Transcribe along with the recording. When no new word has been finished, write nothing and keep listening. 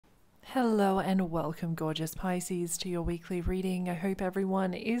Hello and welcome, gorgeous Pisces, to your weekly reading. I hope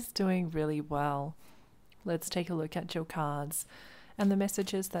everyone is doing really well. Let's take a look at your cards and the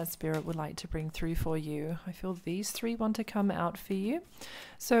messages that Spirit would like to bring through for you. I feel these three want to come out for you.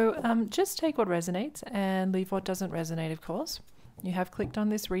 So just take what resonates and leave what doesn't resonate, of course. You have clicked on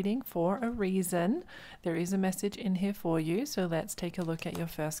this reading for a reason. There is a message in here for you. So let's take a look at your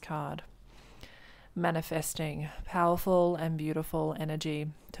first card. Manifesting, powerful and beautiful energy.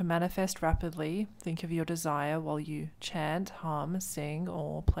 To manifest rapidly, think of your desire while you chant, hum, sing,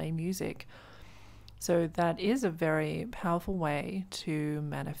 or play music. So that is a very powerful way to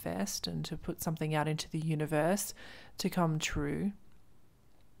manifest and to put something out into the universe to come true.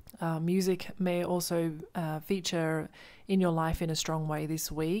 Music may also feature in your life in a strong way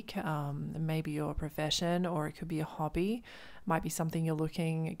this week. Maybe your profession, or it could be a hobby. Might be something you're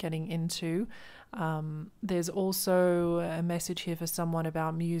getting into. There's also a message here for someone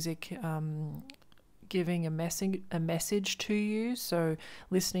about music giving a message to you. So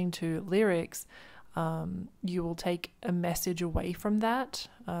listening to lyrics, you will take a message away from that.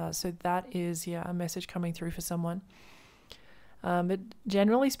 So that is, a message coming through for someone. But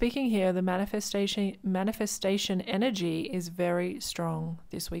generally speaking here, the manifestation energy is very strong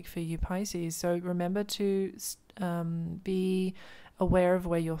this week for you, Pisces. So remember to be aware of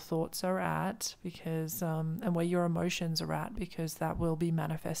where your thoughts are at, because and where your emotions are at, because that will be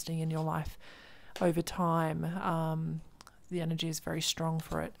manifesting in your life over time. The energy is very strong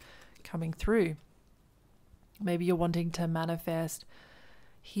for it coming through. Maybe you're wanting to manifest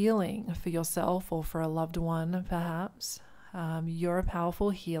healing for yourself or for a loved one, perhaps. You're a powerful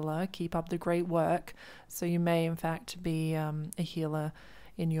healer. Keep up the great work. So you may, in fact, be a healer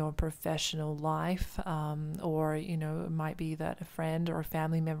in your professional life, or, it might be that a friend or a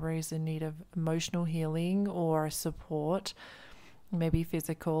family member is in need of emotional healing or support, maybe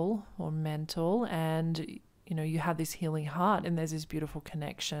physical or mental, and, you have this healing heart and there's this beautiful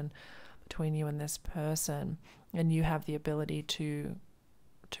connection between you and this person, and you have the ability to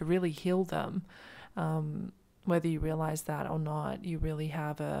really heal them. Whether you realize that or not, you really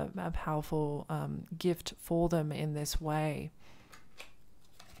have a powerful gift for them in this way.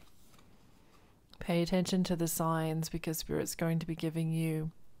 Pay attention to the signs, because Spirit's going to be giving you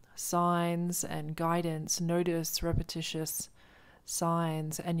signs and guidance. Notice repetitious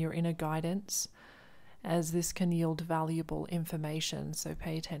signs and your inner guidance, as this can yield valuable information. So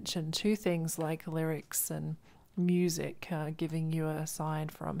pay attention to things like lyrics and music giving you a sign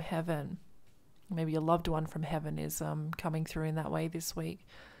from heaven. Maybe a loved one from heaven is coming through in that way this week.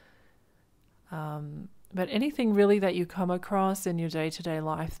 But anything really that you come across in your day-to-day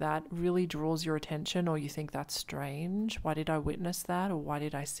life that really draws your attention, or you think that's strange, why did I witness that, or why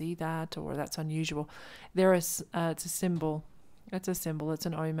did I see that, or that's unusual, it's a symbol. It's a symbol, it's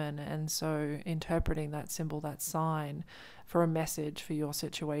an omen. And so interpreting that symbol, that sign, for a message for your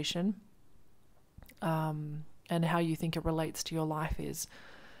situation, and how you think it relates to your life is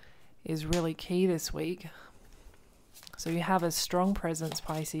really key this week. So you have a strong presence,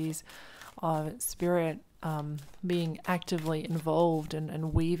 Pisces, of Spirit being actively involved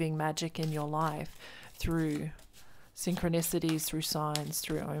and weaving magic in your life through synchronicities, through signs,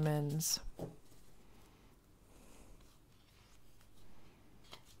 through omens.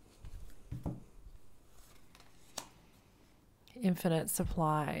 Infinite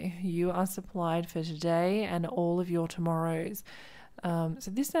supply. You are supplied for today and all of your tomorrows. So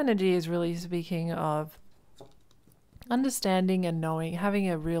this energy is really speaking of understanding and knowing, having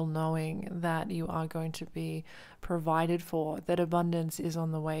a real knowing that you are going to be provided for, that abundance is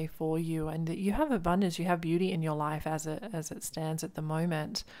on the way for you, and that you have abundance, you have beauty in your life as it stands at the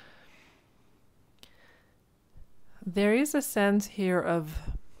moment. There is a sense here of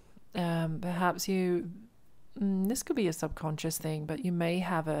perhaps this could be a subconscious thing, but you may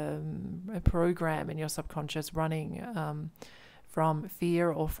have a program in your subconscious running from fear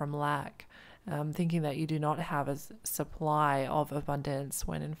or from lack, thinking that you do not have a supply of abundance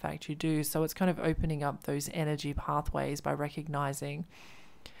when in fact you do. So it's kind of opening up those energy pathways by recognizing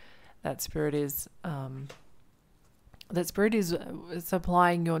that Spirit is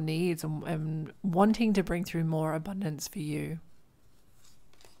supplying your needs and wanting to bring through more abundance for you.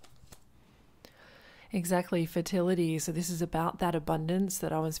 Exactly, fertility. So this is about that abundance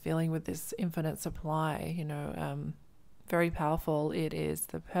that I was feeling with this infinite supply, very powerful. It is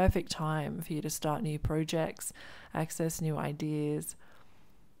the perfect time for you to start new projects, access new ideas,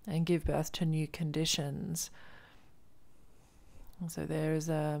 and give birth to new conditions. So there's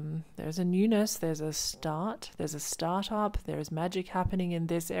a newness, there's a start, there's a startup, there's magic happening in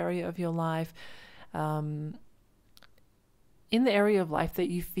this area of your life. in the area of life that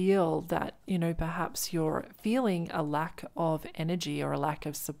you feel that, you know, perhaps you're feeling a lack of energy or a lack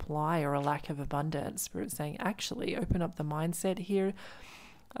of supply or a lack of abundance. Spirit's saying, actually, open up the mindset here,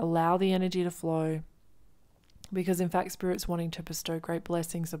 allow the energy to flow, because in fact, Spirit's wanting to bestow great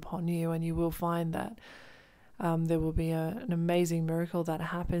blessings upon you, and you will find that there will be an amazing miracle that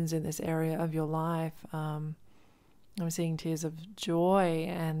happens in this area of your life. I'm seeing tears of joy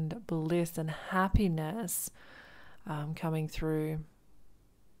and bliss and happiness coming through.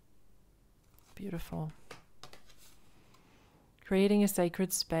 Beautiful. Creating a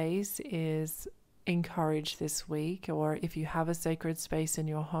sacred space is encouraged this week, or if you have a sacred space in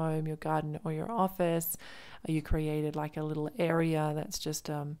your home, your garden, or your office, you created like a little area that's just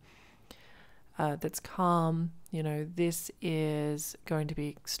that's calm, you know, this is going to be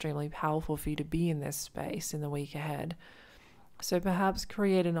extremely powerful for you to be in this space in the week ahead. So perhaps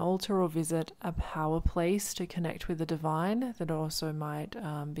create an altar or visit a power place to connect with the divine. That also might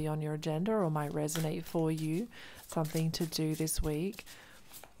be on your agenda or might resonate for you. Something to do this week.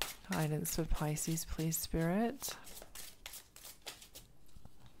 Guidance for Pisces, please, Spirit.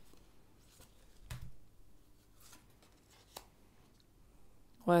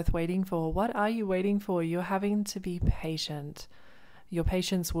 Worth waiting for. What are you waiting for? You're having to be patient. Your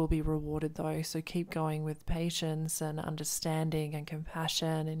patience will be rewarded though, so keep going with patience and understanding and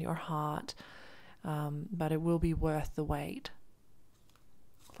compassion in your heart, but it will be worth the wait.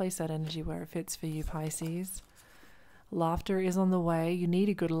 Place that energy where it fits for you, Pisces. Laughter is on the way. You need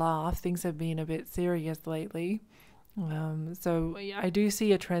a good laugh. Things have been a bit serious lately. So I do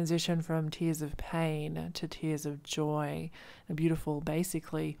see a transition from tears of pain to tears of joy. A beautiful,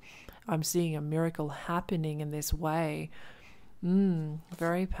 basically, I'm seeing a miracle happening in this way.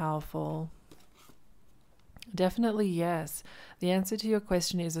 Very powerful. Definitely yes. The answer to your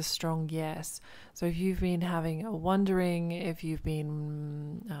question is a strong yes. So if you've been having a wondering, if you've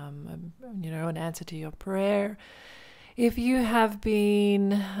been, an answer to your prayer, if you have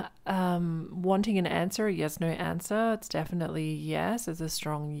been wanting an answer, a yes, no answer, it's definitely yes. It's a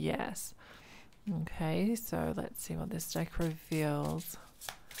strong yes. Okay, so let's see what this deck reveals.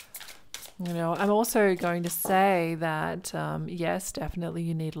 You know, I'm also going to say that, yes, definitely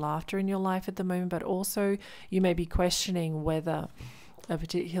you need laughter in your life at the moment, but also you may be questioning whether a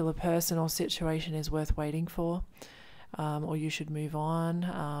particular person or situation is worth waiting for, or you should move on.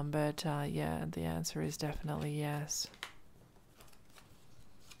 Yeah, the answer is definitely yes.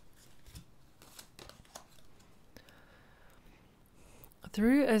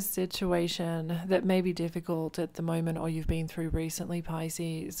 Through a situation that may be difficult at the moment or you've been through recently,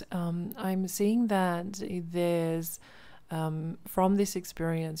 Pisces, I'm seeing that there's, from this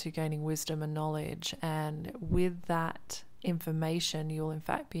experience, you're gaining wisdom and knowledge, and with that information, you'll in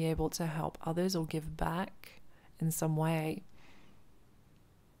fact be able to help others or give back in some way.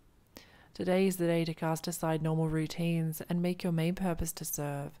 Today is the day to cast aside normal routines and make your main purpose to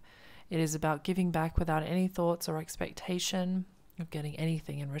serve. It is about giving back without any thoughts or expectation of getting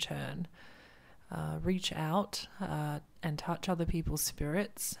anything in return. Reach out and touch other people's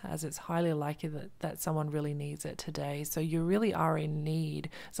spirits, as it's highly likely that someone really needs it today. So you really are in need.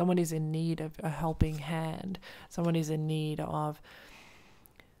 Someone is in need of a helping hand. Someone is in need of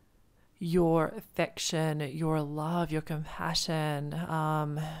your affection, your love, your compassion.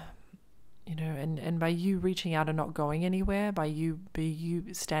 And by you reaching out and not going anywhere, by you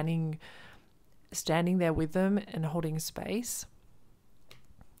standing there with them and holding space.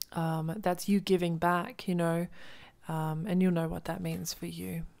 That's you giving back, and you'll know what that means for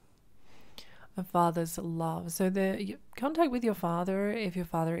you. A father's love. So the contact with your father, if your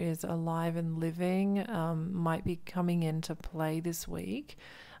father is alive and living, might be coming into play this week.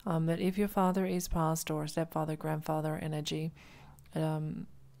 That if your father is passed, or stepfather, grandfather energy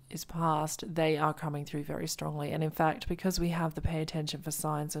is passed, they are coming through very strongly. And in fact, because we have the pay attention for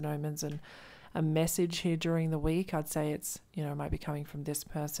signs and omens and a message here during the week, I'd say it's, might be coming from this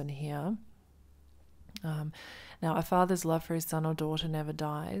person here. Now, a father's love for his son or daughter never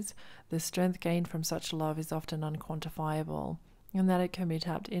dies. The strength gained from such love is often unquantifiable, and that it can be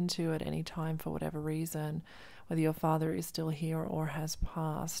tapped into at any time for whatever reason, whether your father is still here or has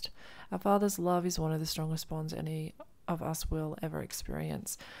passed. A father's love is one of the strongest bonds any of us will ever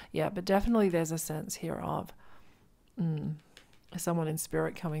experience. Yeah, but definitely there's a sense here of someone in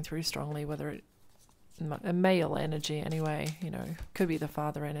spirit coming through strongly, whether it a male energy anyway, could be the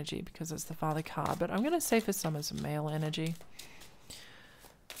father energy because it's the father card, but I'm going to say for some it's a male energy.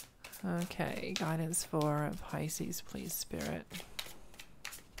 Okay, guidance for Pisces, please, Spirit.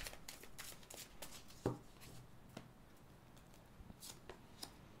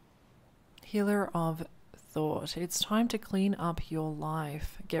 Healer of thought. It's time to clean up your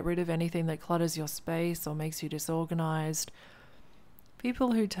life. Get rid of anything that clutters your space or makes you disorganized.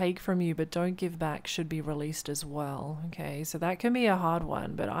 People who take from you but don't give back should be released as well. Okay, so that can be a hard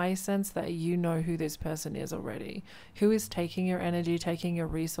one, but I sense that you know who this person is already. Who is taking your energy, taking your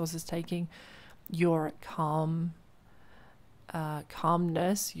resources, taking your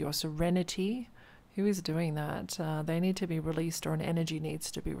calmness, your serenity. Who is doing that? They need to be released, or an energy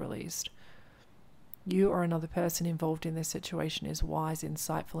needs to be released. You or another person involved in this situation is wise,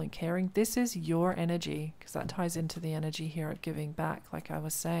 insightful, and caring. This is your energy, because that ties into the energy here of giving back, like I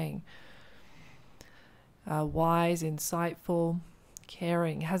was saying. Wise, insightful,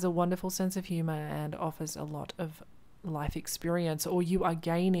 caring, has a wonderful sense of humor, and offers a lot of life experience, or you are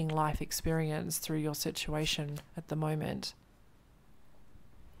gaining life experience through your situation at the moment.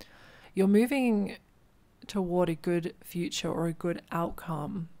 You're moving toward a good future or a good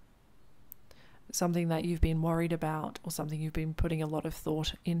outcome. Something that you've been worried about, or something you've been putting a lot of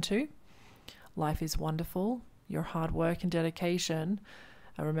thought into. Life is wonderful. Your hard work and dedication,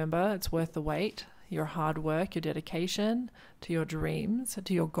 remember, it's worth the wait. Your hard work, your dedication to your dreams,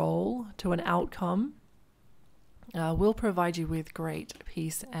 to your goal, to an outcome, will provide you with great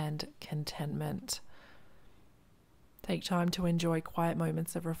peace and contentment. Take time to enjoy quiet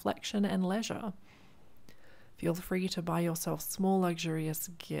moments of reflection and leisure. Feel free to buy yourself small, luxurious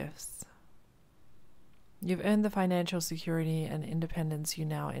gifts. You've earned the financial security and independence you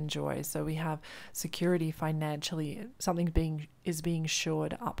now enjoy. So we have security financially. Something is being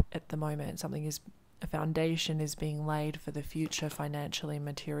shored up at the moment. A foundation is being laid for the future financially,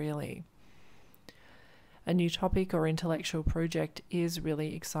 materially. A new topic or intellectual project is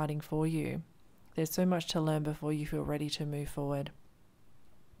really exciting for you. There's so much to learn before you feel ready to move forward.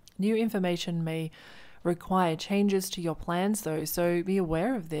 New information may require changes to your plans though, so be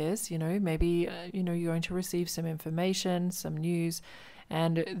aware of this. Maybe you're going to receive some information, some news,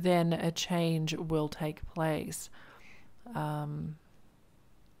 and then a change will take place.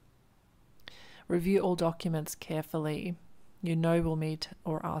 Review all documents carefully. Will meet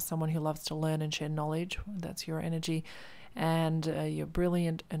or are someone who loves to learn and share knowledge. That's your energy. And you're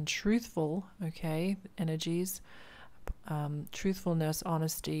brilliant and truthful, energies. Truthfulness,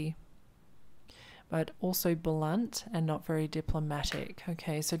 honesty, but also blunt and not very diplomatic.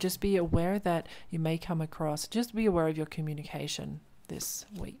 So just be aware that you may come across, just be aware of your communication this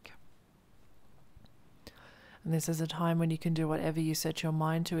week. And this is a time when you can do whatever you set your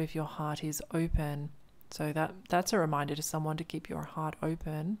mind to if your heart is open. So that's a reminder to someone to keep your heart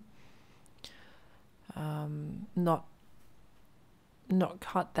open. Not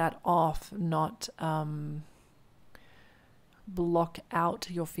cut that off, not block out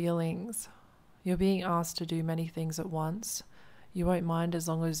your feelings. You're being asked to do many things at once. You won't mind as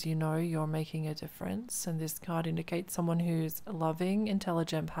long as you know you're making a difference. And this card indicates someone who's loving,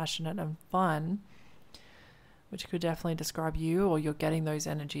 intelligent, passionate, and fun, which could definitely describe you, or you're getting those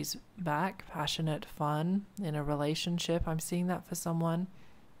energies back. Passionate, fun, in a relationship. I'm seeing that for someone.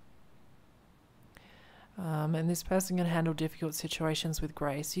 And this person can handle difficult situations with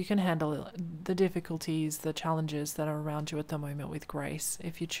grace. You can handle the difficulties, the challenges that are around you at the moment with grace,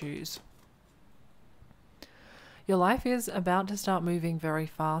 if you choose. Your life is about to start moving very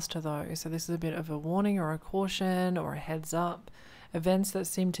fast though, so this is a bit of a warning or a caution or a heads up. Events that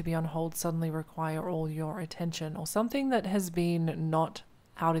seem to be on hold suddenly require all your attention, or something that has been not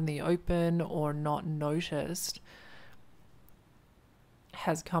out in the open or not noticed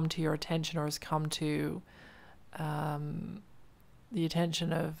has come to your attention, or has come to the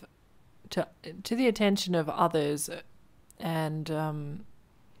attention of the attention of others, and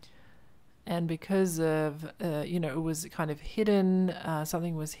because of it was kind of hidden,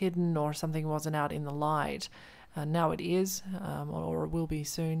 something was hidden, or something wasn't out in the light. Now it is, or it will be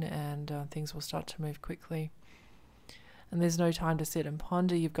soon, and things will start to move quickly. And there's no time to sit and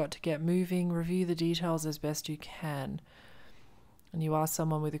ponder. You've got to get moving, review the details as best you can. And you are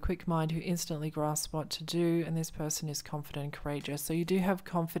someone with a quick mind who instantly grasps what to do, and this person is confident and courageous. So you do have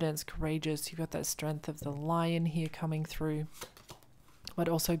confidence, courageous. You've got that strength of the lion here coming through, but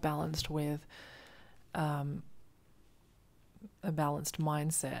also balanced with a balanced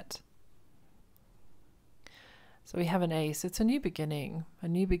mindset. So we have an ace. It's a new beginning. A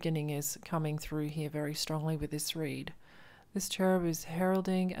new beginning is coming through here very strongly with this read. This cherub is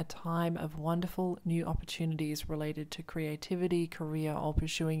heralding a time of wonderful new opportunities related to creativity, career, or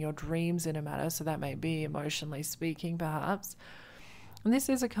pursuing your dreams in a matter. So that may be emotionally speaking, perhaps. And this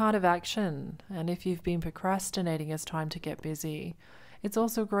is a card of action. And if you've been procrastinating, it's time to get busy. It's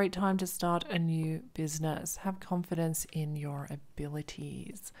also a great time to start a new business. Have confidence in your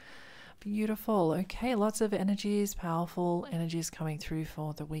abilities. Beautiful. Okay, lots of energies, powerful energies coming through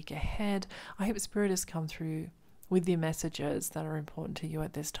for the week ahead. I hope Spirit has come through with the messages that are important to you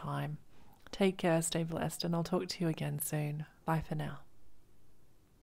at this time. Take care, stay blessed, and I'll talk to you again soon. Bye for now.